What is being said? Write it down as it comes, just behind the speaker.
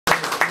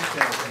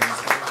Yeah,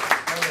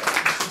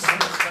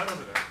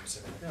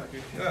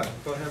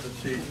 go have a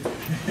seat.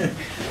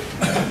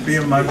 Be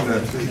among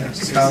the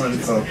common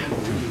folk.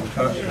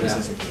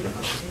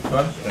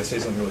 What? Can I say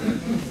something really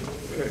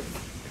quick?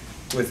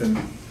 Within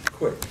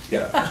quick.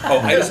 Yeah. Oh,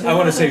 I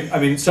want to say, I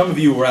mean, some of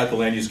you were at the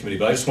Land Use Committee,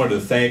 but I just wanted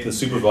to thank the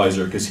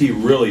supervisor because he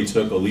really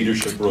took a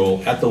leadership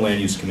role at the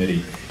Land Use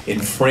Committee in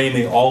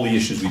framing all the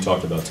issues we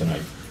talked about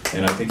tonight.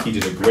 And I think he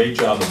did a great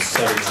job of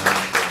setting them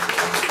up.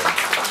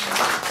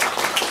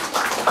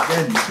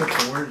 Again, you took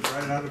the words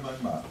right out of my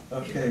mouth.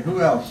 Okay,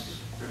 who else?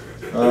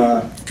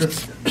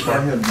 Just go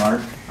ahead,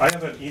 Mark. I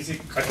have an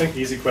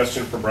easy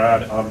question for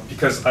Brad,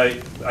 because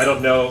I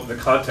don't know the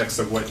context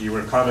of what you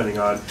were commenting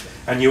on,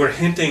 and you were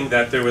hinting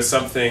that there was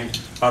something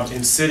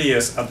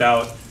insidious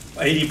about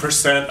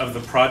 80% of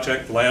the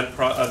project land,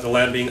 the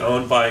land being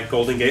owned by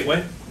Golden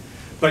Gateway,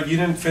 but you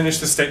didn't finish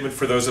the statement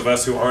for those of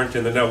us who aren't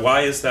in the know.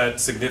 Why is that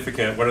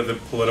significant? What are the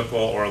political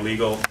or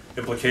legal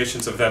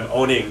implications of them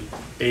owning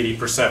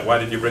 80%? Why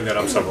did you bring that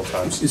up several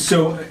times?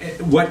 So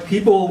what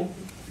people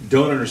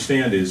don't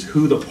understand is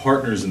who the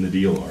partners in the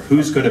deal are.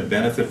 Who's going to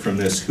benefit from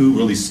this? Who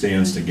really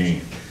stands to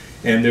gain?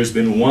 And there's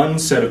been one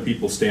set of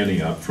people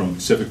standing up from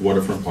Pacific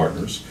Waterfront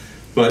Partners,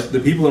 but the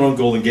people that own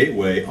Golden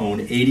Gateway own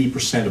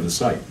 80% of the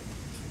site.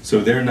 So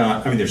they're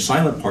not, I mean, they're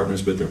silent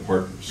partners, but they're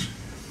partners.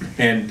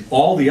 And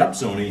all the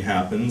upzoning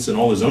happens and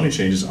all the zoning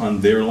changes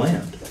on their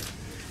land.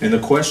 And the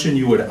question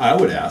I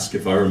would ask,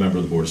 if I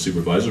remember the Board of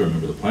Supervisors, or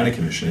remember the Planning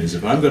Commission, is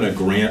if I'm going to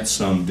grant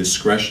some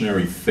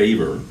discretionary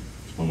favor,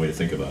 that's one way to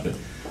think about it,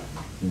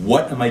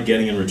 what am I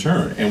getting in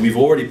return? And we've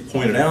already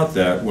pointed out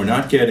that we're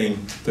not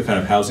getting the kind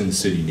of housing the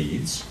city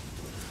needs.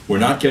 We're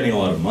not getting a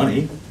lot of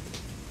money.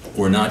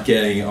 We're not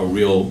getting a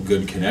real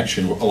good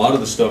connection. A lot of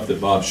the stuff that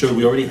Bob showed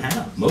we already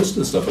have. Most of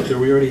the stuff up there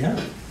we already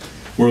have.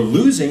 We're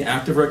losing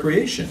active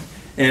recreation.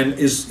 And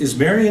is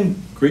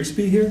Marion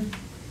Grigsby here?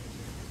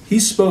 He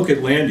spoke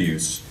at land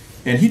use,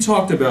 and he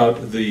talked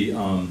about the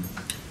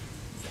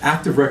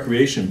active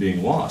recreation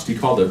being lost. He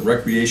called it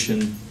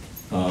recreation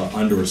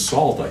under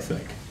assault, I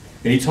think.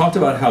 And he talked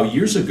about how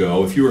years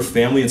ago, if you were a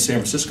family in San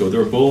Francisco, there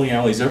were bowling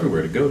alleys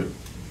everywhere to go to.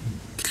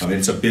 I mean,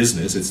 it's a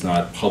business, it's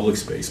not public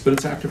space, but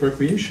it's active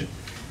recreation.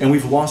 And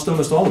we've lost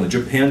almost all of them.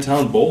 The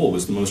Japantown Bowl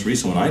was the most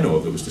recent one I know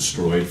of that was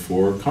destroyed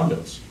for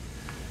condos.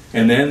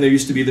 And then there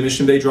used to be the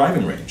Mission Bay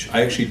driving range.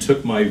 I actually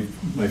took my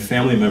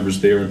family members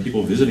there and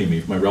people visiting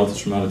me, my relatives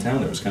from out of town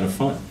there. It was kind of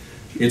fun.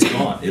 It's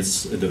gone.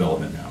 It's a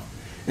development now.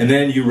 And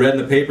then you read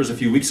in the papers a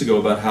few weeks ago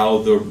about how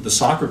the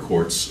soccer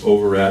courts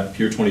over at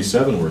Pier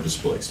 27 were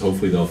displaced.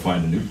 Hopefully they'll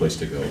find a new place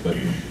to go. But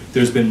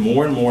there's been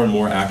more and more and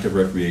more active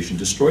recreation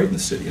destroyed in the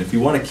city. And if you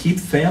want to keep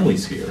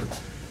families here,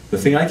 the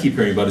thing I keep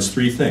hearing about is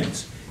three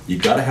things.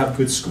 You've got to have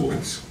good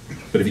schools.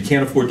 But if you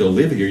can't afford to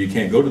live here, you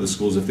can't go to the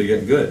schools if they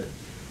get good.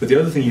 But the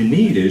other thing you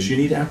need is you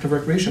need active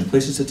recreation,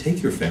 places to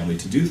take your family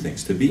to do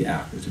things, to be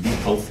active, to be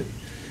healthy.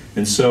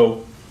 And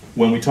so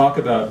when we talk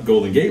about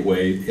Golden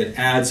Gateway, it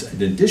adds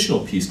an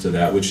additional piece to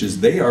that, which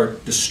is they are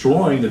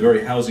destroying the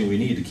very housing we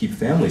need to keep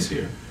families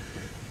here.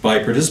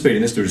 By participating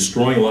in this, they're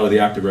destroying a lot of the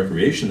active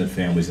recreation that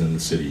families in the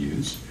city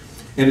use.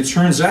 And it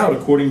turns out,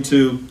 according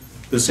to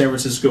the San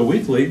Francisco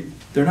Weekly,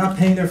 they're not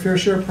paying their fair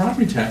share of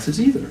property taxes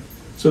either.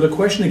 So the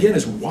question again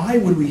is, why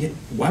would we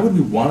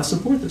want to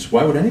support this?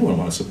 Why would anyone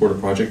want to support a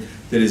project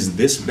that is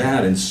this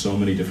bad in so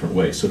many different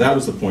ways? So that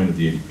was the point of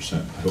the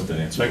 80%. I hope that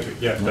answers. Thank you.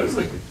 Yeah, that's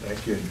thank you.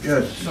 Thank you.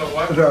 Yes. So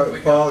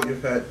Paul,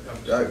 you've had.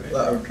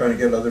 I'm trying to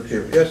get other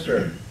people. Yes,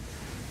 sir.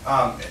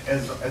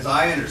 As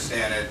I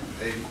understand it,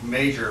 the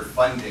major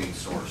funding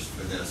source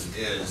for this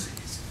is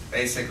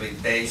basically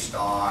based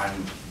on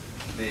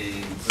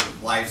the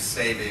life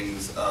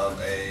savings of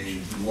a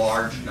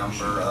large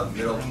number of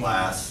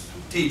middle-class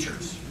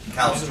teachers,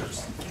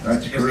 counselors.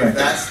 That's correct. If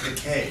that's the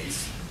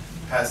case,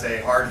 has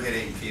a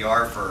hard-hitting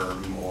PR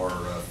firm or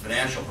a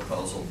financial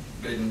proposal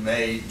been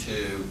made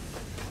to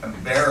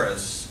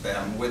embarrass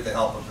them with the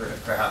help of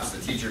perhaps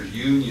the teachers'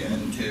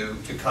 union to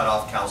cut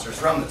off counselors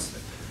from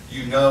this?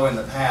 You know, in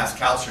the past,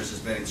 counselors has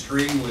been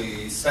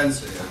extremely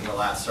sensitive in the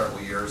last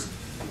several years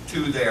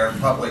to their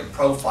public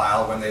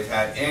profile when they've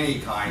had any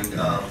kind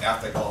of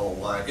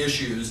ethical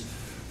issues.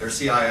 Their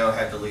CIO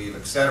had to leave,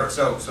 etc.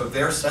 So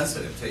they're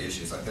sensitive to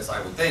issues like this,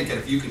 I would think. And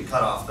if you can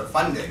cut off the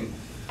funding,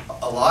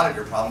 a lot of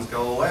your problems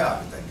go away,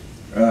 I would think.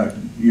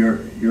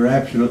 You're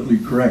absolutely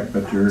correct,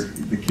 but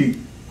the key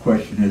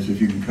question is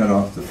if you can cut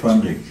off the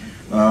funding.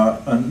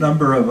 A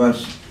number of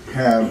us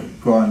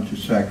have gone to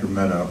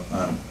Sacramento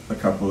on a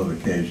couple of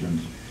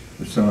occasions.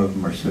 Some of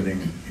them are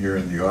sitting here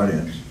in the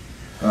audience.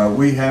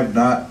 We have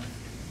not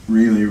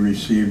really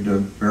received a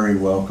very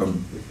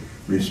welcome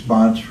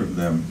response from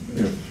them.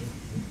 If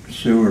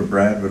Sue or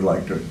Brad would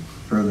like to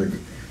further,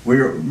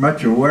 we're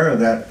much aware of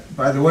that.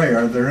 By the way,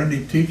 are there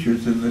any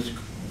teachers in this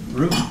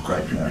room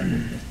right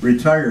now?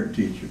 Retired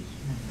teachers?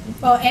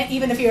 Well, and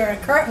even if you're a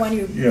current one,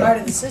 you're part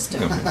of the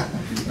system.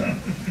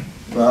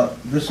 Well,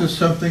 this is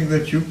something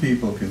that you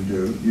people can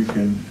do. You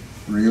can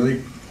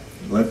really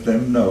let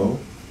them know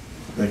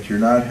that you're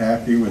not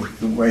happy with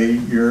the way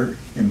your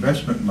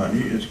investment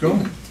money is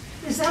going.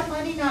 is that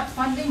money not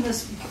funding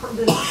this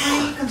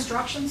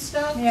pre-construction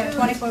stuff? Yeah, too?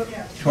 24.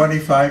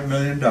 $25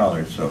 million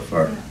so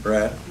far.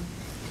 Brad?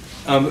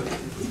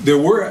 There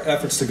were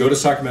efforts to go to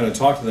Sacramento and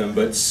talk to them,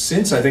 but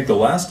since I think the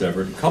last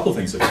effort, a couple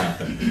things have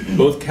happened.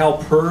 Both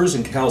Cal-PERS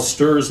and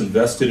Cal-STRS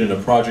invested in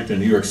a project in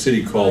New York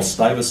City called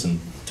Stuyvesant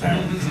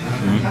Town.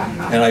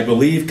 And I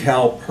believe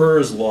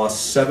Cal-PERS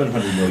lost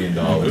 $700 million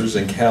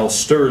and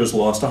Cal-STRS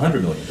lost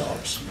 $100 million.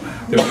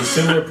 There was a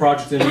similar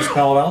project in East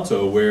Palo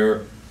Alto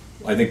where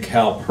I think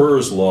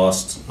Cal-PERS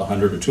lost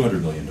 $100 or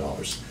 $200 million.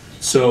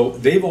 So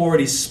they've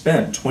already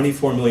spent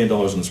 $24 million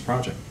on this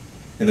project.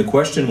 And the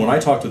question, when I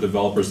talk to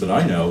developers that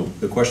I know,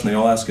 the question they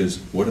all ask is,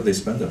 what did they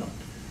spend it on?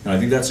 And I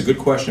think that's a good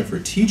question for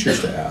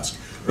teachers to ask.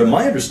 But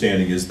my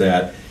understanding is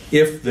that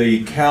if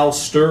the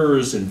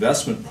Cal-STRS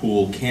investment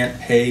pool can't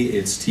pay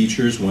its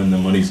teachers when the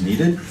money's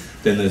needed,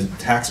 then the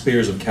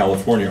taxpayers of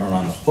California are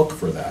on the hook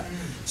for that.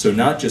 So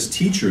not just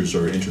teachers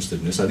are interested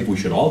in this, I think we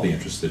should all be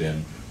interested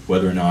in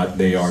whether or not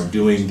they are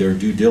doing their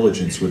due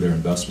diligence with their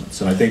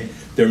investments. And I think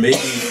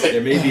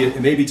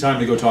it may be time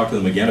to go talk to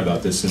them again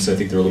about this, since I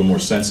think they're a little more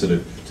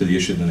sensitive to the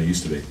issue than they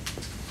used to be.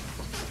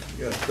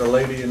 Yes, the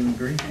lady in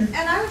green here.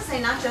 And I would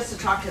say not just to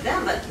talk to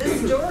them, but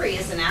this story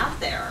isn't out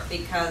there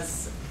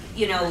because,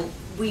 you know,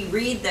 we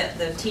read that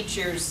the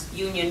teachers'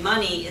 union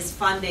money is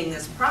funding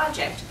this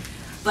project,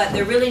 but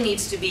there really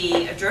needs to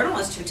be a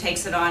journalist who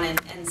takes it on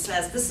and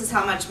says, this is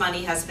how much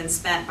money has been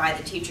spent by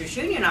the teachers'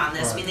 union on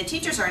this. Right. I mean, the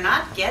teachers are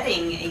not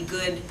getting a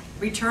good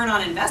return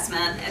on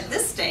investment at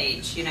this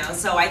stage, you know,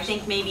 so I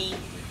think maybe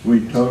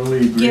we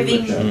totally agree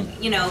with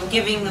that. You know,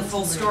 giving the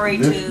full story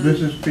to...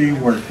 This is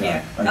being worked on.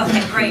 Yeah.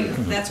 Okay, great.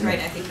 That's great.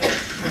 I think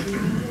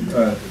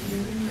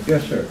that's...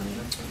 Yes, sir.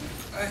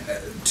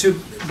 To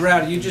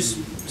Brad, you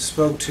just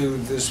spoke to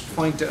this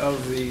point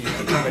of the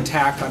kind of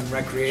attack on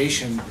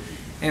recreation.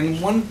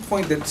 And one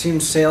point that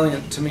seems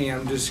salient to me,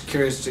 I'm just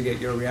curious to get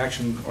your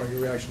reaction, or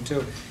your reaction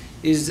too,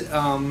 is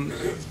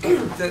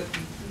that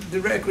the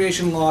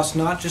recreation loss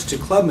not just to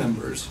club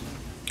members.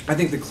 I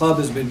think the club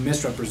has been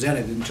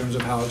misrepresented in terms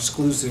of how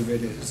exclusive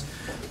it is,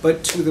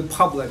 but to the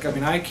public. I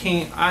mean, I'm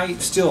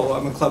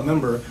a club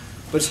member,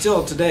 but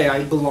still today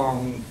I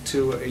belong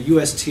to a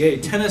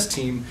USTA tennis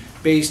team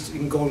based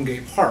in Golden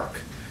Gate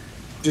Park,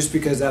 just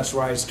because that's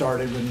where I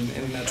started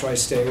and that's where I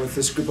stay with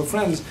this group of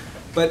friends.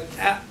 But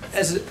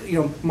as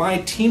you know, my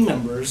team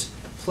members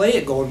play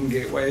at Golden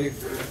Gateway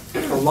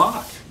a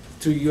lot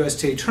through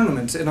USTA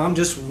tournaments, and I'm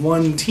just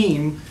one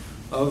team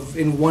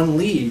in one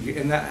league,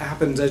 and that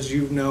happens, as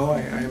you know, I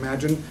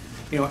imagine,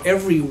 you know,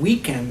 every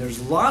weekend there's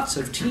lots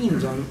of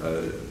teams on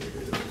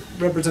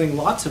representing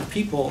lots of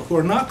people who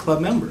are not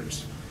club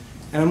members,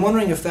 and I'm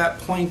wondering if that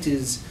point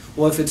is,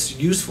 well, if it's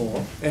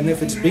useful and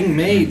if it's being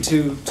made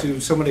to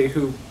somebody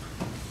who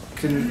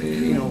can,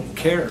 you know,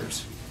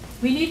 cares.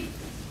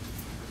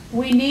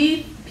 We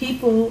need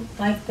people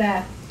like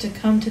that to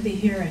come to the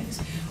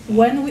hearings.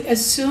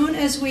 As soon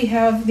as we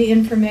have the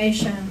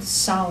information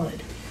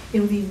solid, it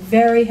would be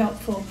very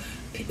helpful.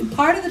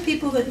 Part of the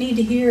people that need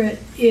to hear it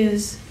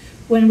is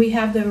when we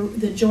have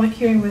the joint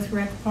hearing with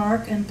Rec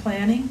Park and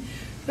planning.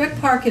 Rec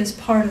Park is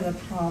part of the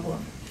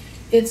problem.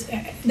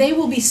 They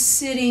will be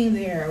sitting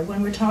there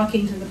when we're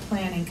talking to the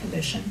Planning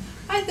Commission.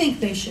 I think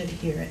they should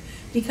hear it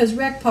because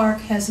Rec Park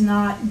has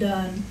not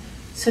done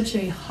such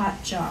a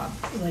hot job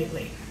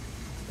lately.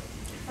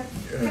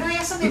 Can I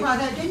ask something about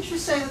that? Didn't you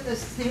say that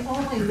this is the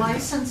only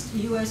licensed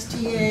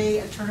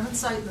USTA tournament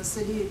site in the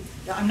city?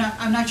 I'm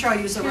not sure I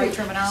use the right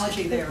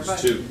terminology there,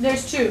 but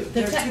There's two.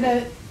 The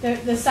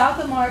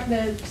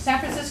San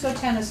Francisco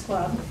Tennis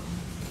Club,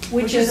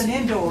 which is an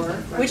indoor,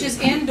 which is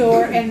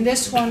indoor, and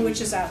this one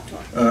which is outdoor.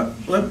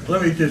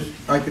 Let me just,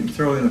 I can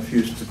throw in a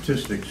few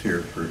statistics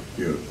here for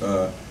you.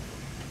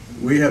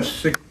 We have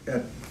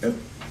at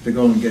the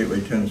Golden Gateway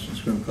Tennis and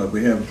Swim Club,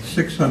 we have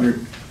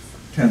 600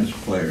 tennis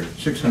players,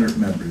 600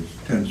 members,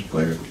 tennis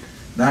players,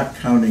 not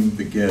counting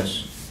the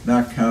guests,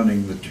 not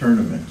counting the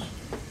tournaments.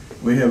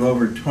 We have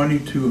over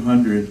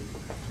 2,200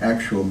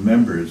 actual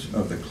members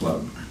of the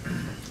club,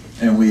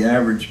 and we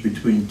average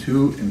between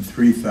 2,000 and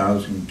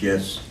 3,000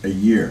 guests a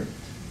year.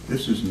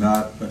 This is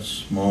not a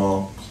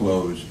small,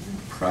 closed,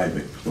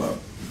 private club.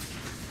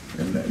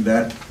 And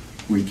that,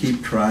 we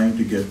keep trying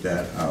to get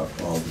that out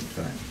all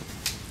the time.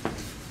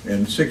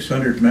 And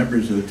 600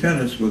 members of the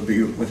tennis would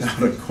be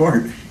without a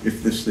court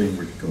if this thing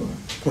were to go on.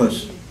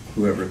 Plus,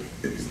 whoever,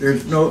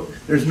 there's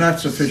not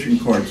sufficient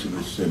courts in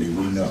this city,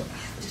 we know.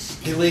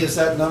 Lee, is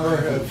that number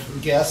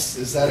of guests,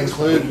 does that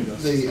include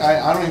the,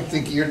 I don't even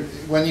think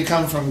when you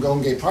come from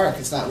Golden Gate Park,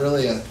 it's not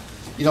really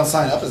you don't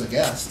sign up as a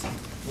guest.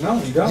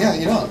 No, you don't. Yeah,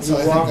 you don't. So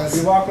you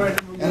walk right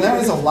through. And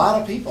that is a lot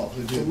of people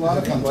who do. A lot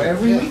of people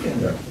every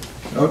weekend. Yeah.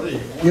 Oh,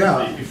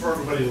 yeah. Before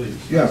everybody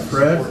leaves. Yeah,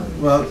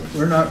 Fred. Well,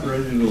 we're not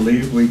ready to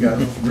leave. We got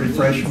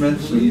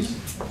refreshments. Wait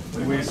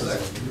a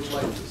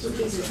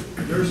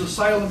second. There's a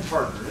silent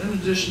partner. In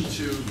addition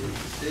to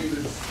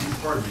David,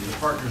 pardon me, the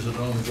partners that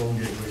own the Golden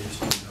Gateway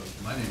Student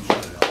House. My name's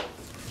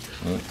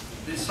Fred.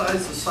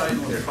 Besides the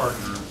silent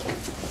partner,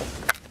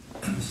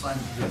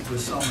 with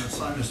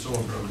Simon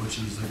Stolgrove, which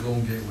is the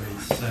Golden Gateway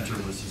Center,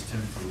 which is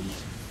Tim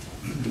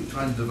Fu,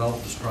 trying to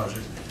develop this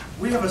project.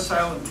 We have a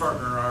silent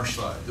partner on our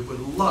side that would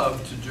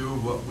love to do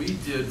what we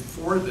did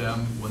for them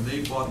when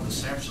they bought the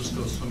San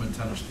Francisco Swim and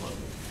Tennis Club.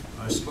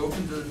 I've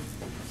spoken to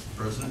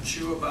President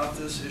Chiu about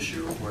this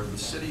issue, where the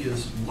city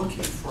is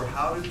looking for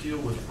how to deal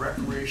with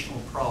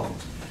recreational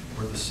problems,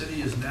 where the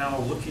city is now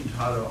looking to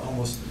how to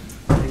almost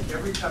make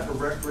every type of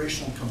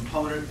recreational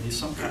component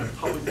some kind of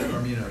public,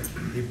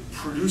 a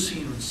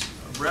producing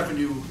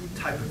revenue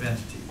type of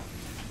entity.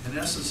 In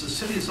essence, the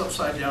city is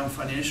upside down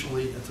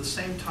financially. At the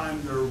same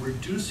time, they're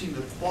reducing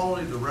the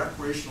quality of the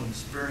recreational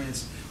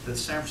experience that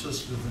San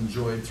Francisco has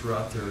enjoyed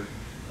throughout their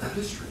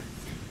history.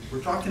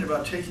 We're talking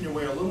about taking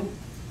away a little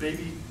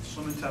baby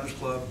swim and tennis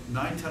club,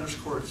 9 tennis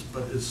courts,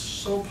 but it's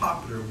so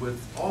popular with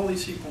all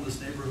these people in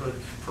this neighborhood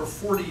for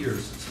 40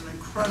 years. It's an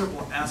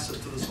incredible asset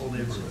to this whole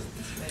neighborhood.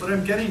 What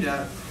I'm getting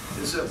at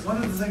is that one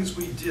of the things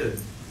we did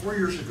 4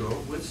 years ago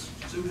with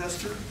Sue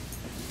Hestor,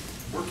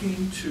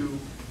 working to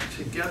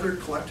together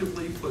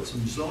collectively put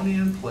some zoning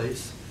in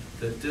place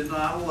that did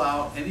not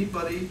allow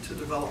anybody to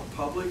develop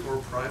public or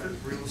private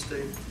real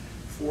estate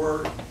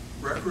for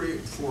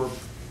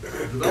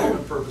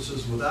development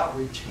purposes without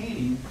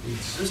retaining the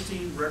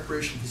existing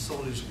recreational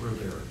facilities that were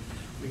there.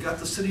 We got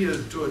the city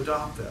to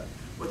adopt that.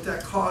 What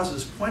that caused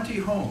is 20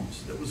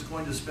 homes that was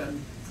going to spend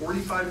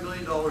 $45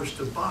 million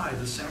to buy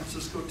the San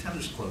Francisco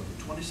Tennis Club,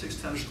 the 26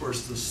 tennis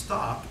courts, to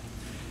stop,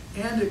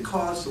 and it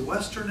caused the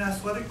Western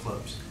athletic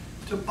clubs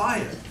to buy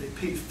it. They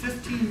paid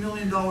 $15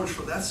 million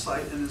for that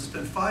site and then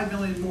spent $5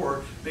 million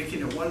more, making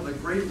it one of the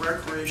great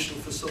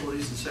recreational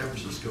facilities in San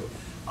Francisco.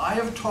 I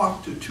have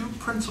talked to 2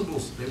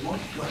 principals. They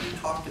won't let me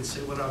talk and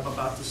say what I'm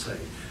about to say,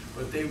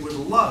 but they would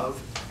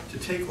love to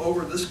take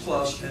over this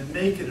club and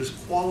make it as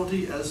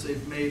quality as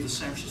they've made the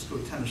San Francisco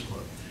Tennis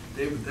Club.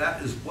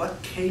 That is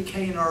what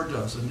KK&R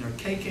does, and their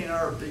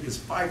KK&R are big as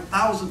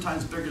 5,000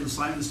 times bigger than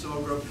Simon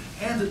Stillgrove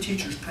and the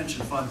Teachers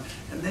Pension Fund,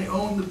 and they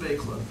own the Bay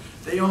Club.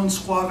 They own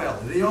Squaw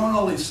Valley. They own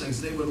all these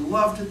things. They would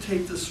love to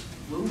take this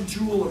little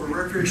jewel of a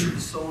recreation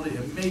facility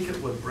and make it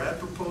what Brad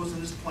proposed in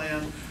his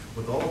plan,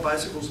 with all the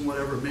bicycles and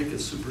whatever, make it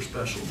super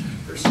special.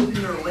 They're sitting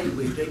there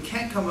lately. They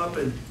can't come up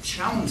and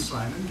challenge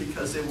Simon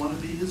because they want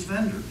to be his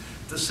vendor.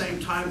 At the same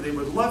time, they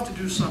would love to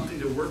do something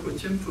to work with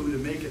Tim Fu to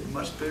make it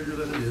much bigger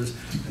than it is.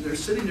 And they're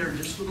sitting there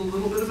just with a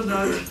little bit of a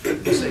nudge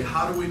to say,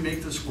 how do we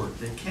make this work?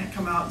 They can't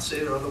come out and say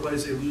it, or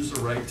otherwise they lose the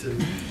right to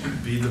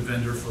be the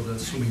vendor for the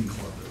swimming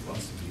club that it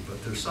wants to be.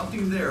 But there's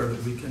something there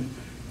that we can,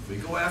 if we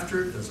go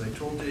after it, as I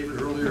told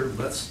David earlier,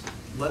 let's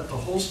let the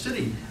whole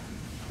city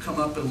come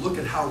up and look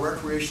at how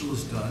recreational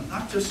is done,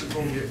 not just the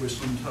Golden Gateway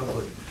Swim Tub,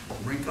 but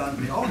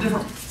Rincon, all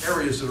different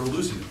areas that are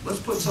losing it.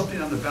 Let's put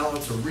something on the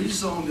ballot to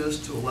rezone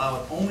this to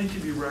allow it only to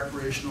be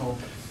recreational,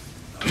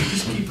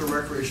 just keep the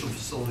recreational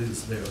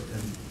facilities there.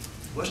 And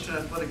Western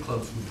Athletic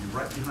Clubs would be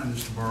right behind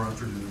this tomorrow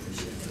afternoon if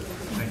we did that.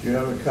 Thank you. You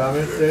have a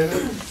comment,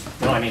 David?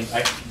 No, I mean,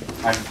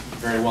 I'm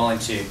very willing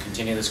to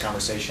continue this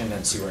conversation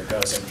and see where it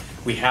goes. And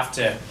we have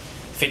to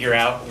figure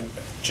out,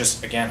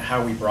 just again,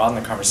 how we broaden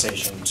the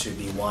conversation to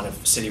be one of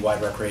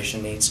citywide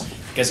recreation needs.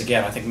 Because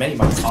again, I think many of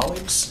my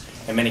colleagues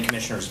and many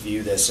commissioners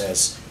view this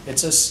as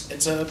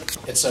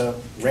it's a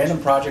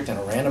random project in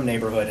a random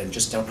neighborhood and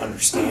just don't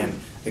understand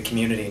the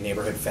community and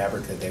neighborhood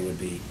fabric that they would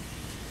be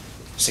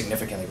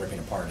significantly ripping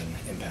apart and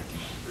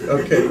impacting.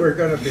 Okay, we're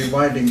going to be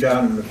winding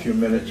down in a few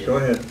minutes. Go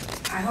ahead.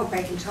 I hope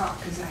I can talk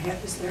because I have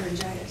this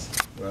laryngitis.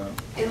 Well,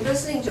 In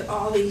listening to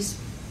all these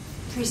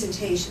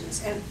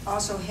presentations and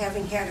also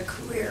having had a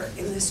career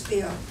in this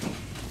field,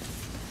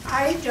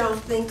 I don't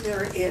think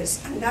there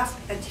is enough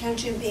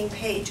attention being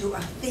paid to a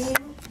theme.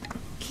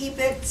 Keep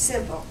it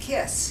simple,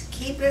 KISS.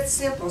 Keep it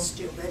simple,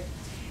 stupid.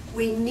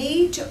 We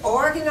need to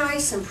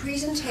organize some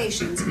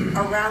presentations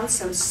around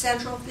some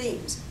central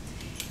themes.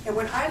 And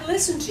when I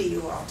listen to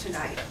you all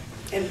tonight,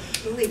 and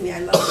believe me, I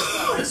love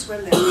it, I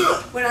swim there.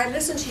 When I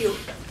listen to you,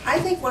 I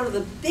think one of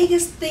the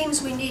biggest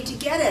things we need to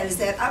get at is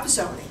that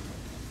upzoning.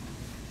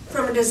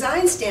 From a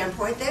design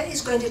standpoint, that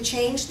is going to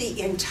change the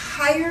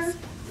entire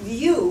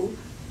view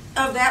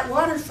of that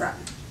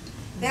waterfront.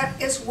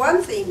 That is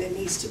one thing that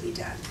needs to be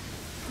done.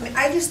 I mean,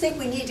 I just think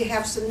we need to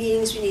have some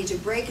meetings, we need to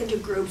break into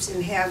groups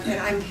and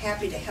I'm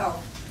happy to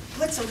help,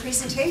 put some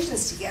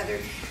presentations together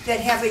that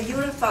have a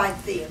unified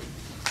theme.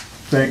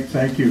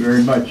 thank you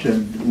very much,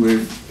 and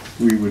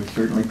we would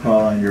certainly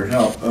call on your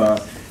help.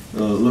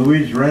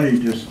 Louise Rennie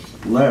just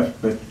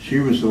left, but she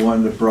was the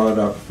one that brought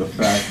up the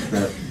fact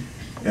that,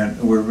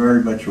 and we're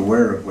very much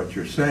aware of what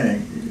you're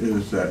saying,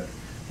 is that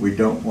we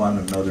don't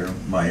want another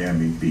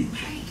Miami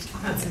Beach.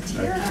 That's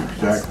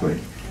exactly.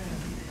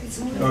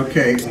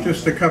 Okay,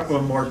 just a couple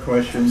of more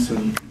questions,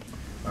 and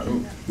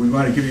we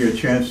want to give you a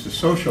chance to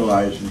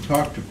socialize and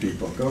talk to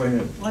people. Go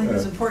ahead. Well, I think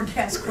it's important to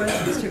ask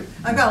questions too.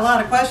 I've got a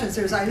lot of questions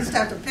here, so I just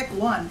have to pick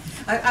one.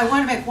 I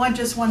want to make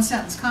just one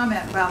sentence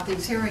comment about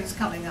these hearings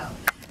coming up.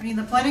 I mean,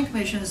 the Planning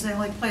Commission is the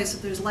only place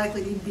that there's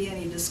likely to be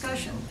any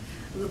discussion.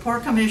 The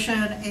Port Commission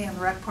and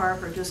the Rec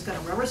Park are just going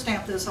to rubber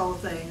stamp this whole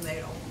thing.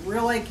 They don't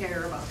really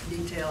care about the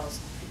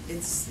details.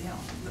 it's, you know,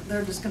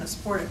 they're just going to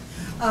support it.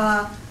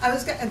 I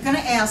was going to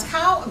ask,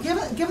 how,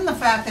 given the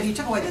fact that he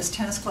took away this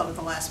tennis club at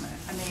the last minute,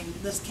 I mean,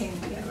 this came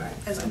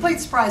as a complete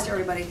surprise to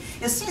everybody,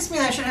 it seems to me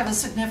that should have a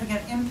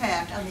significant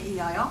impact on the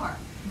EIR.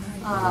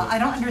 I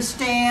don't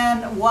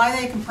understand why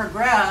they can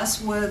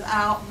progress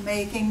without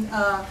making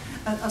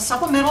a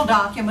supplemental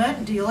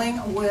document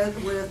dealing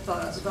with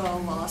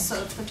the loss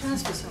of the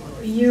tennis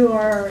facility. You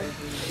are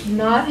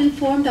not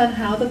informed on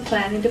how the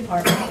planning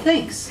department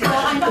thinks.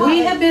 We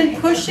have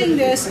been pushing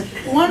this.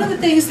 One of the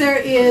things there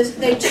is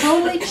they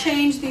totally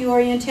changed the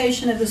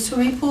orientation of the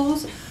swimming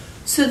pools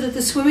so that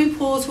the swimming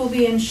pools will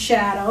be in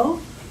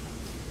shadow,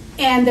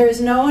 and there is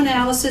no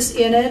analysis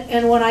in it.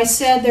 And when I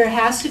said there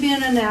has to be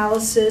an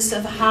analysis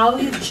of how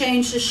you've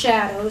changed the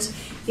shadows,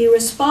 the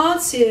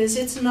response is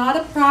it's not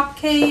a Prop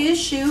K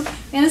issue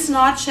and it's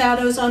not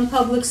shadows on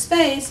public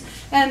space,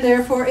 and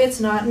therefore it's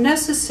not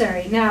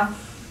necessary. Now,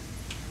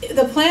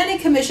 the Planning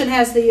Commission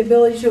has the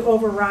ability to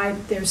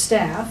override their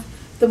staff.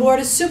 The Board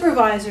of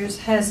Supervisors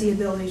has the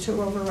ability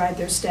to override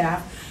their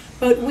staff.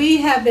 But we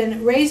have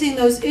been raising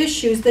those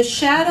issues. The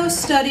shadow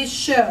studies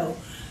show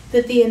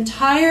that the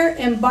entire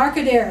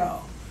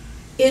Embarcadero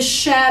is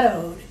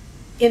shadowed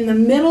in the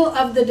middle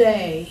of the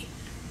day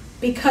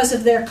because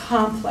of their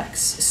complex.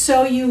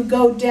 So you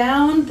go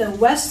down the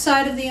west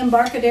side of the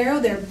Embarcadero,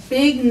 they're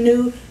big,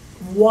 new,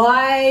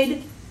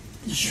 wide,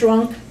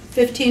 shrunk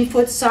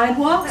 15-foot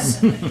sidewalks.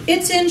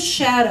 It's in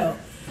shadow.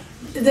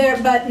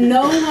 There, but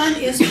no one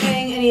is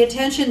paying any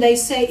attention. They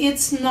say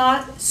it's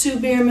not Sue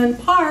Bierman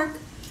Park.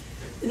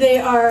 They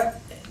are,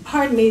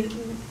 pardon me,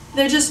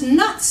 they're just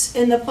nuts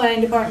in the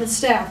planning department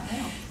staff.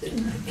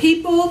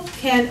 People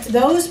can,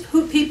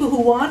 people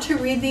who want to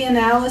read the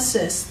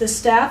analysis, the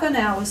staff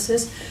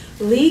analysis,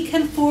 Lee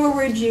can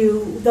forward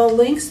you the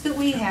links that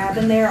we have,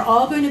 and they're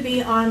all going to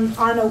be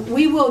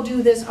we will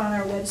do this on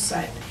our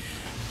website.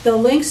 The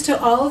links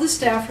to all of the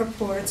staff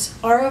reports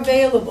are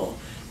available,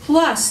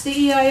 plus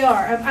the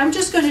EIR. I'm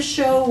just going to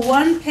show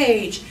one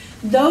page.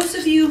 Those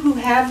of you who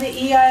have the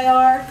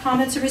EIR,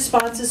 comments and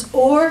responses,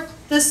 or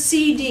the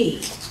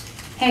CD,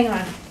 hang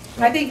on.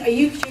 I think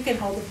you can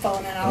hold the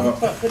phone and I'll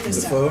put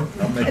this up.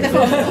 The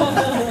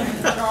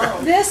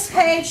phone? This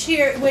page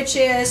here, which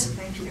is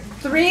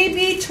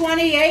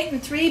 3B28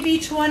 and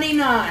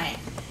 3B29,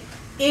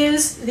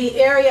 is the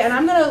area, and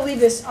I'm going to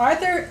leave this.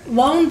 Arthur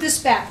loaned this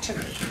back to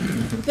me.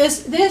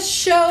 This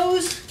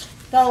shows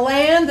the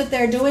land that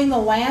they're doing the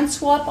land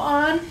swap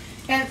on,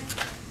 and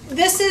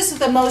this is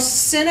the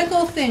most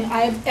cynical thing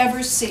I've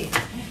ever seen.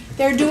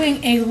 They're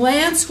doing a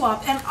land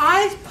swap, and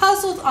I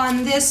puzzled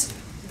on this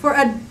for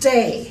a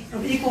day.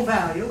 Of equal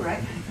value,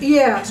 right?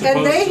 Yeah,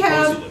 and they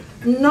have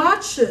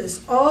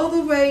notches all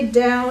the way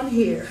down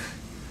here.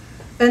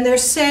 And they're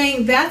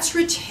saying that's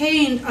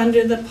retained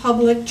under the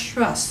public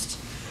trust.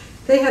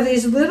 They have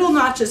these little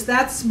notches.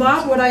 That's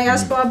Bob, what I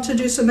asked Bob to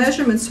do some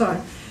measurements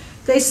on.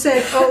 They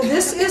said, oh,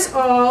 this is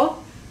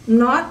all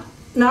not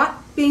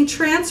being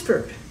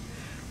transferred.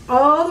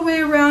 All the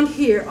way around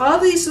here, all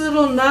these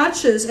little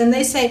notches, and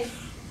they say,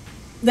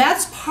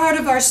 that's part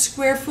of our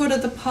square foot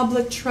of the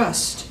public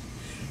trust.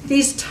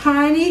 These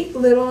tiny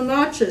little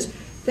notches.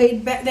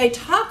 They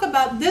talk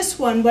about this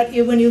one, but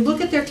when you look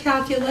at their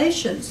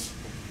calculations,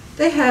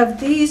 they have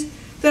these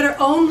that are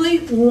only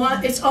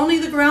one, it's only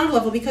the ground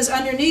level because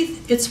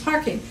underneath it's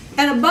parking.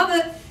 And above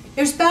it,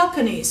 there's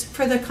balconies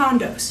for the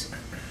condos.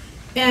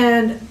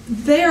 And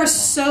they are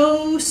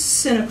so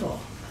cynical.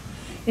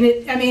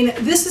 And I mean,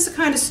 this is the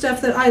kind of stuff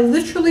that I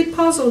literally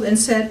puzzled and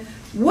said,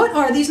 what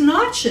are these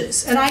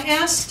notches? And I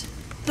asked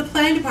the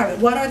planning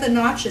department, what are the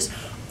notches?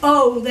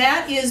 Oh,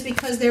 that is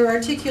because they're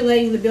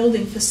articulating the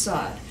building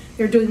facade.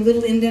 They're doing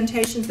little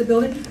indentations in the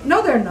building.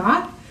 No, they're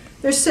not.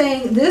 They're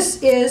saying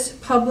this is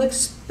public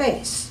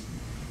space.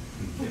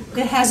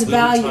 It has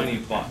value. Tiny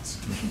plots.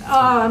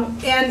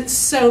 And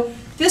so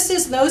this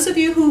is, those of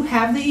you who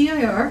have the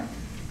EIR,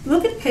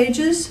 look at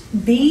pages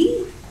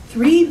B,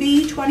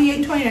 3B, 28,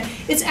 and 29.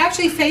 It's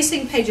actually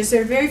facing pages.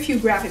 There are very few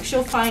graphics.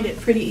 You'll find it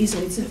pretty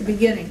easily. It's at the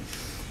beginning.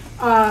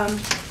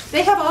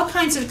 They have all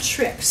kinds of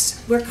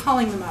tricks. We're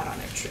calling them out on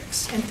their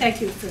tricks. And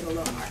thank you for the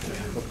loan,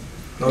 Arthur.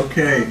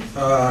 Okay.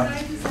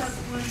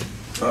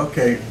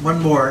 Okay, one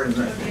more.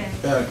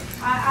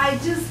 I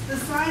just,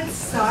 besides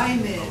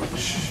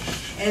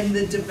signage and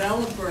the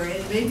developer,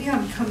 and maybe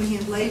I'm coming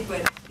in late,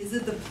 but is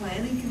it the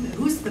planning committee?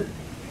 Who's the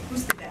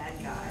bad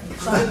guy?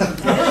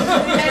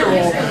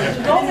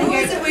 Who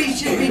is it we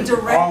should be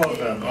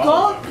directing?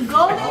 All of them.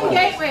 Golden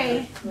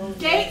Gateway.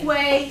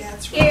 Gateway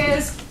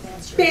is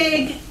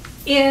big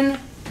in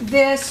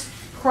this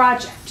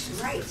project.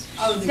 Right.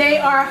 They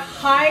are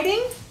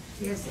hiding.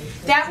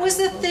 That was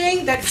the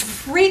thing that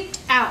freaked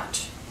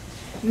out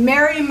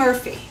Mary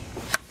Murphy,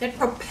 that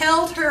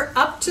propelled her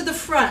up to the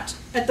front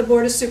at the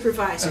Board of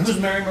Supervisors. And who's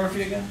Mary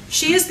Murphy again?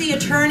 She is the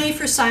attorney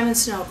for Simon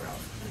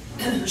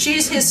Snellgrove.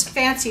 She's his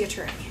fancy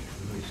attorney.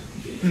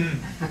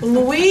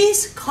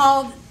 Louise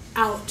called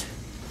out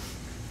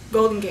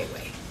Golden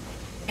Gateway,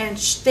 and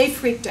they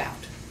freaked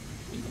out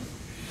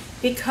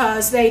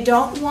because they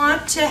don't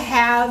want to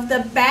have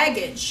the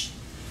baggage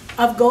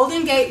of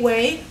Golden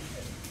Gateway,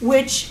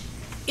 which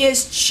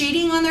is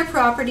cheating on their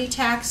property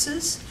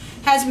taxes,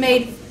 has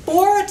made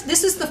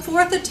this is the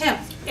 4th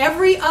attempt.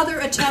 Every other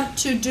attempt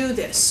to do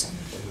this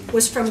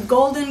was from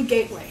Golden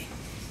Gateway.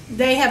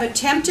 They have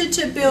attempted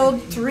to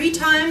build 3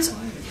 times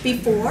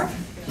before.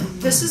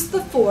 This is the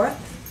 4th.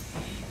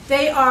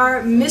 They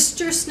are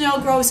Mr.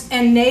 Snellgrove's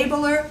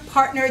enabler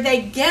partner.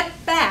 They get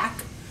back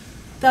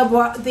the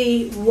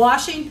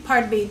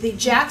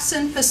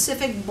Jackson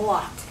Pacific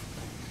block.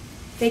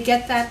 They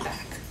get that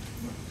back.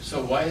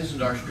 So why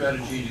isn't our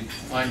strategy to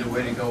find a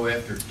way to go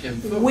after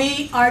Tim Fu?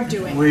 We are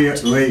doing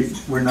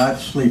We're not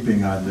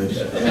sleeping on this.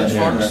 As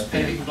far as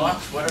paving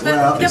blocks, whatever.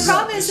 Well, the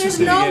problem is there's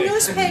no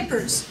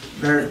newspapers.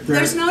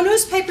 There's no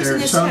newspapers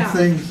in this town. There are some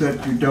things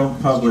that you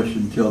don't publish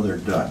until they're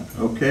done,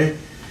 okay?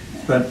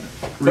 But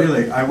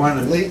really, I want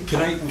to...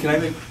 Can I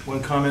make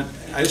one comment?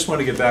 I just want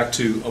to get back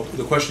to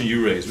the question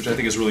you raised, which I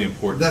think is really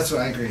important. That's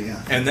what I agree,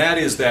 yeah. And that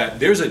is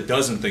that there's a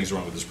dozen things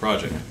wrong with this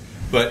project.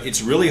 But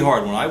it's really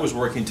hard. When I was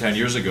working 10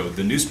 years ago,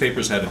 the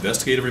newspapers had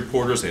investigative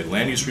reporters, they had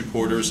land use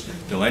reporters.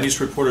 The land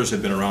use reporters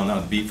have been around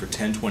on the beat for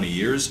 10, 20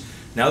 years.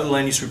 Now the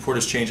land use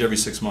reporters change every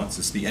 6 months.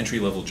 It's the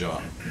entry-level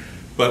job.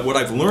 But what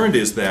I've learned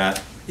is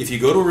that if you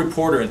go to a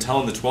reporter and tell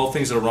them the 12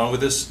 things that are wrong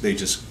with this,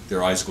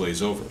 their eyes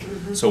glaze over.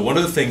 So one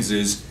of the things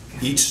is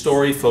each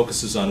story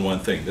focuses on one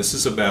thing. This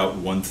is about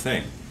one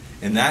thing.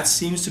 And that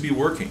seems to be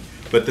working.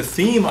 But the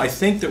theme I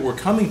think that we're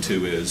coming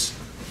to is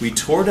we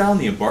tore down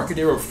the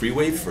Embarcadero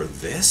Freeway for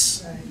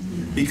this?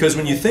 Because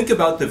when you think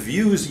about the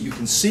views that you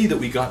can see that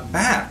we got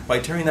back by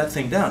tearing that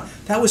thing down,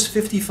 that was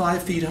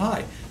 55 feet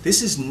high.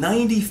 This is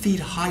 90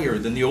 feet higher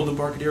than the old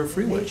Embarcadero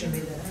Freeway.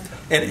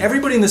 And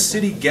everybody in the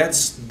city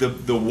gets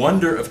the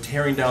wonder of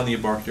tearing down the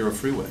Embarcadero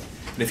Freeway.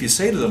 And if you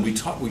say to them, we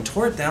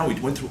tore it down, we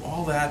went through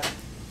all that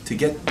to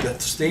get the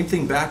same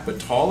thing back but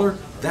taller,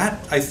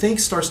 that I think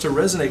starts to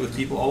resonate with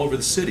people all over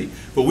the city.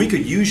 But we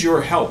could use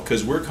your help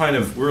because we're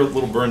a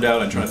little burned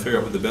out on trying to figure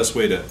out what the best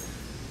way to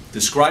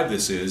describe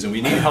this is, and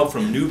we need help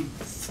from new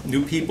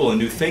people and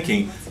new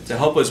thinking to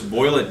help us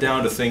boil it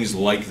down to things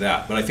like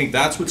that. But I think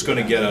that's what's going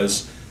to get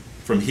us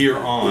from here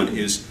on,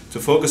 is to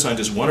focus on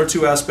just 1 or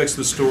 2 aspects of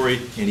the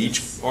story in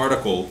each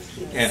article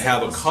and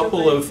have a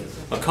couple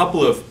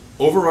of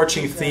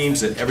overarching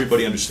themes that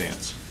everybody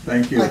understands.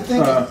 Thank you. I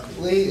think,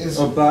 Lee, is,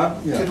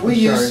 Bob? Yeah, could we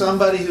use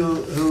somebody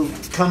who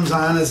comes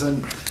on as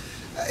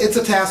it's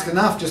a task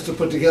enough just to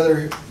put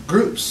together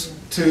groups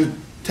to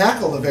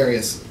tackle the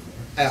various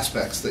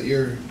aspects that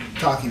you're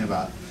talking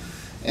about.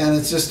 And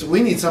it's just,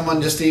 we need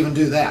someone just to even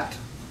do that.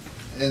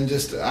 And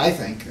just, I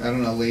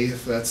don't know, Lee,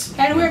 if that's...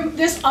 And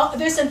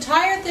this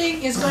entire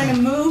thing is going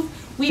to move.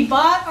 We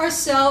bought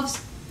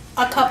ourselves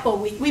a couple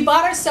weeks. We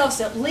bought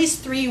ourselves at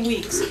least 3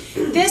 weeks.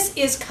 This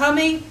is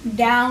coming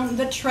down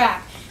the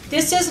track.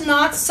 This is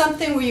not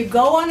something where you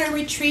go on a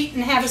retreat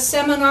and have a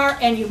seminar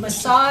and you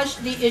massage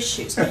the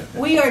issues.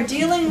 We are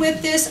dealing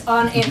with this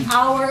on an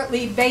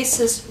hourly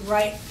basis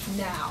right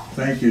now.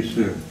 Thank you,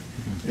 Sue.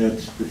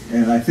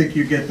 And I think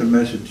you get the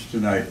message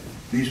tonight.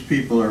 These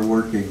people are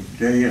working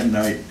day and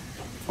night,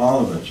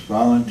 all of us,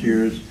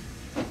 volunteers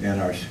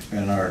and our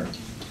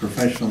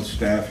professional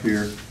staff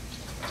here.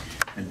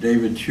 And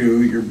David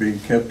Chiu, you're being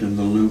kept in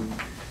the loop,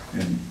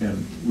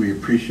 and we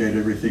appreciate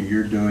everything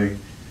you're doing.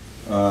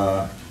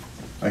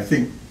 I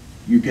think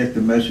you get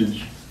the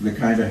message, the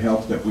kind of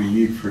help that we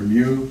need from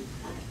you,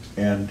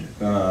 and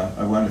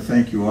I want to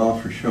thank you all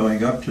for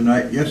showing up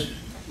tonight. Yes?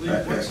 Lee,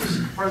 what's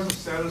the present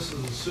status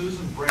of the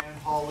Susan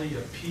Brand-Hawley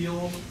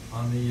appeal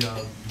on the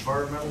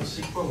environmental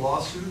CEQA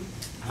lawsuit?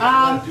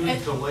 What do to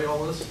delay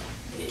all this?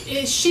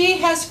 She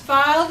has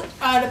filed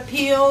an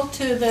appeal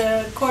to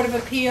the Court of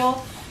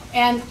Appeal,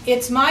 and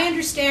it's my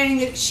understanding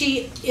that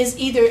she is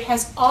either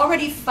has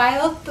already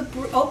filed the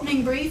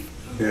opening brief,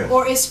 yeah,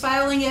 or is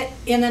filing it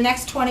in the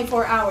next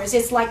 24 hours.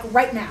 It's like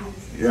right now.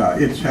 Yeah,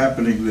 it's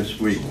happening this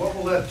week. So what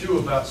will that do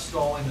about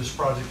stalling this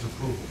project's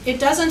approval? It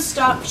doesn't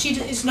stop. She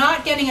is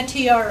not getting a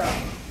TRO.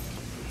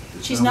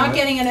 She's not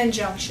getting an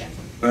injunction.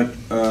 But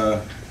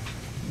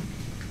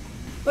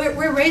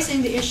we're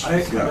raising the issue.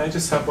 Can I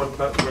just have one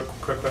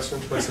quick question,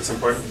 please? It's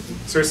important.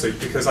 Seriously,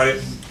 because I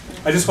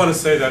just want to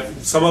say that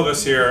some of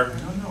us here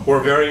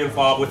were very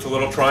involved with the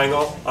little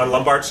triangle on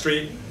Lombard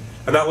Street,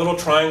 and that little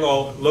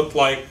triangle looked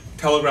like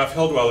Telegraph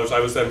Hill dwellers. I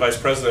was then vice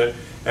president,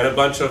 and a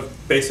bunch of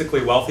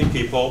basically wealthy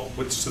people,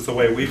 which is the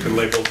way we've been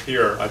labeled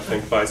here, I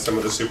think, by some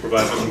of the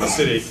supervisors in the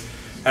city,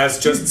 as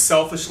just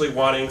selfishly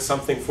wanting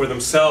something for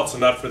themselves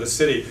and not for the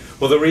city.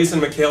 Well, the reason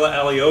Michaela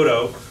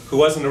Aliotto, who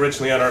wasn't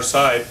originally on our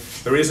side,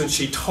 the reason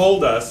she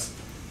told us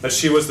that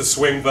she was the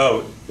swing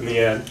vote in the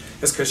end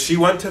is because she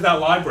went to that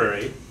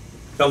library,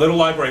 that little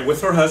library,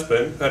 with her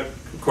husband, that,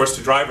 of course,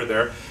 to drive her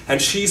there,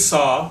 and she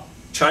saw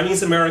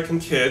Chinese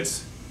American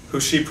kids who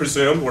she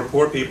presumed were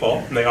poor people,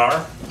 and they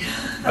are.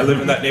 I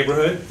live in that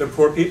neighborhood. They're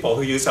poor people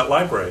who use that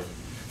library.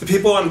 The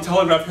people on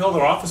Telegraph Hill,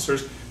 their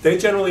officers, they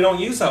generally don't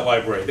use that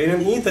library. They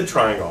didn't need the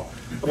triangle.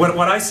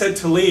 What I said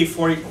to Lee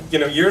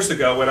years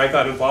ago when I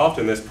got involved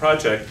in this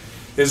project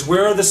is,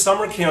 where are the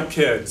summer camp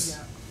kids?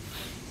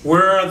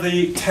 Where are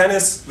the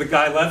tennis, the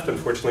guy left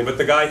unfortunately, but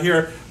the guy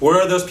here,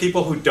 where are those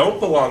people who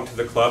don't belong to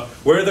the club?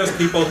 Where are those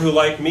people who,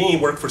 like me,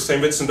 work for St.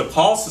 Vincent de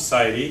Paul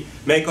Society,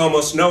 make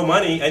almost no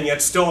money, and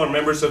yet still are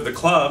members of the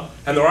club?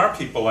 And there are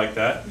people like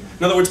that.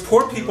 In other words,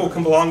 poor people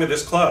can belong to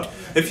this club.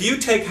 If you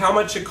take how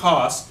much it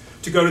costs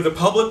to go to the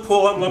public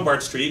pool on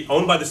Lombard Street,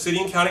 owned by the city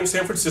and county of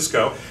San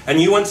Francisco, and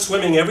you went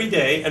swimming every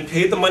day and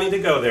paid the money to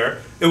go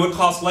there, it would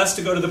cost less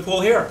to go to the pool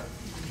here.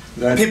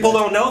 People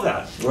don't know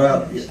that.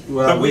 Well,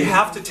 but we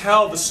have to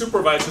tell the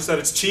supervisors that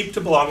it's cheap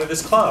to belong to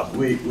this club.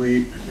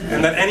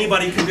 And that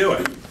anybody can do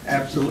it.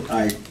 Absolutely,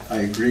 I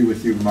agree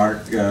with you,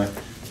 Mark.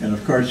 And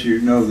of course,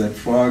 you know that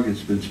FOGG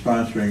has been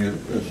sponsoring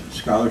a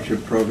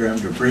scholarship program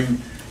to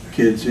bring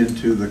kids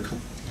into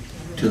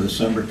the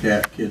summer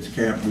kids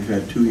camp. We've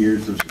had 2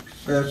 years of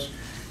success,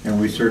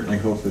 and we certainly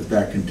hope that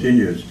that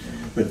continues.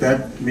 But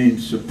that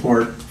means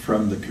support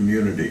from the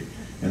community,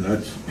 and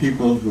that's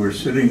people who are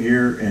sitting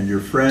here and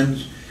your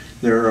friends.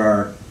 There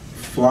are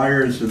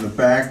flyers in the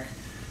back.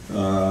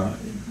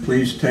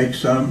 Please take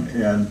some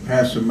and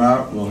pass them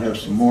out. We'll have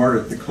some more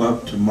at the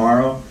club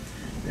tomorrow.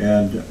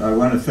 And I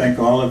want to thank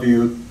all of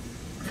you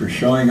for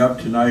showing up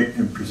tonight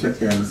and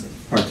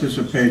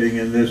participating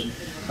in this.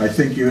 I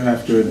think you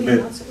have to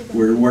admit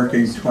we're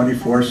working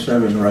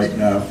 24/7 right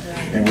now,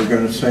 and we're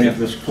going to save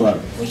this club.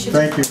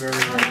 Thank you very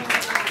much.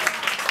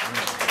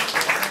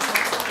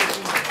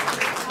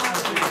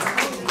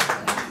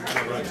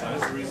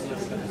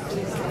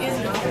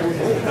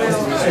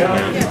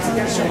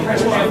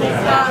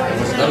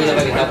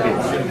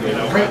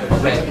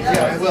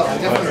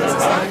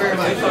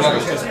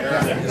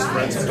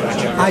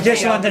 I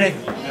just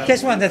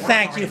wanted to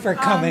thank you for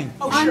coming.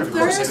 On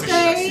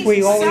Thursday,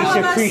 We always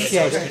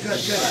appreciate it.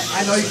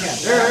 I know you can.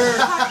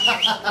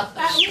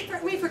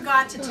 we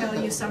forgot to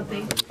tell you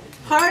something.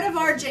 Part of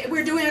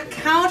we're doing a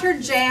counter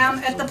jam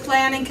at the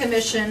Planning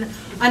Commission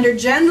under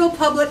general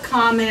public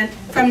comment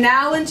from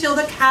now until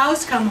the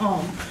cows come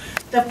home.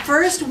 The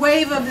first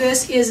wave of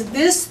this is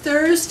this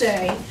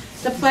Thursday.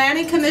 The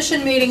Planning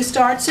Commission meeting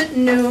starts at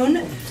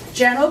noon.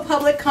 General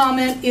public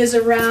comment is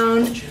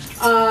around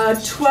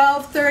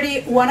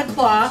 12:30, 1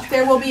 o'clock.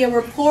 There will be a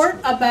report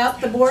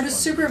about the Board of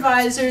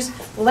Supervisors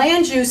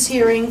land use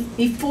hearing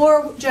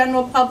before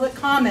general public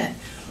comment.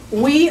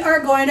 We are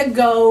going to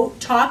go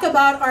talk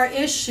about our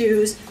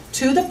issues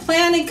to the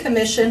Planning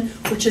Commission,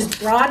 which is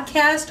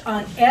broadcast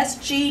on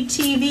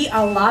SGTV.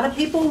 A lot of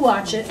people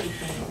watch it.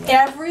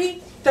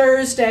 Every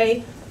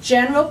Thursday,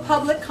 general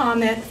public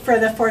comment for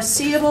the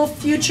foreseeable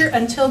future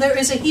until there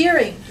is a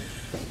hearing.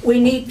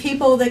 We need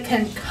people that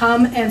can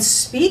come and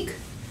speak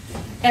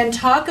and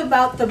talk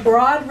about the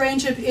broad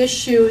range of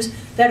issues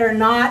that are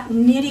not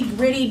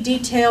nitty-gritty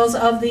details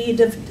of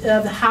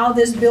how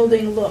this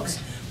building looks,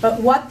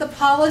 but what the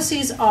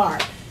policies are.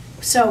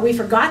 So we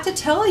forgot to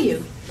tell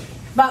you,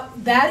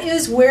 but that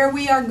is where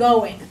we are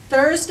going.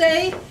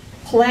 Thursday,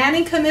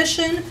 Planning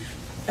Commission,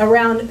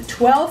 around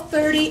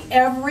 12:30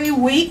 every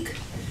week.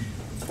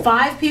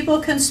 5 people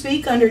can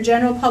speak under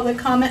general public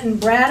comment, and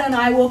Brad and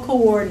I will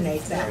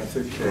coordinate that.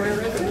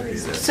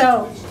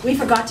 So, we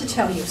forgot to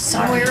tell you,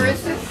 sorry. Where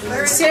is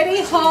it?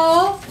 City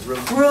Hall,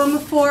 room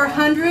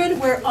 400,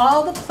 where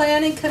all the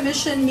Planning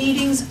Commission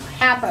meetings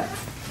happen.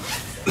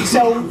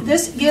 So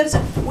this gives,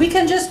 we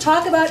can just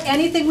talk about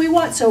anything we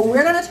want. So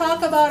we're going to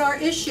talk about our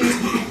issues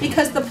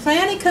because the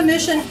Planning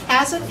Commission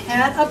hasn't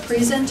had a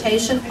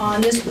presentation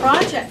on this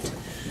project.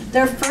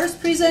 Their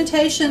first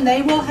presentation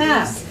they will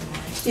have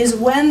is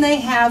when they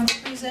have the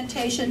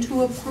presentation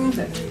to approve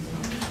it.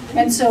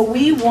 And so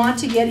we want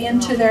to get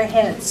into their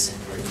heads.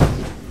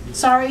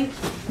 Sorry,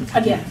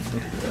 again.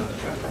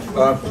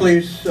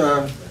 Please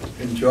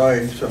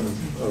enjoy some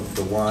of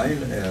the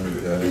wine and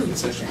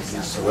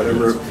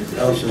whatever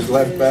else is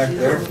left back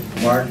there.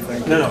 Mark,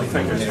 thank you. No,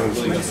 thank you.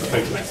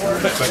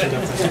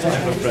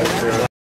 Thank you.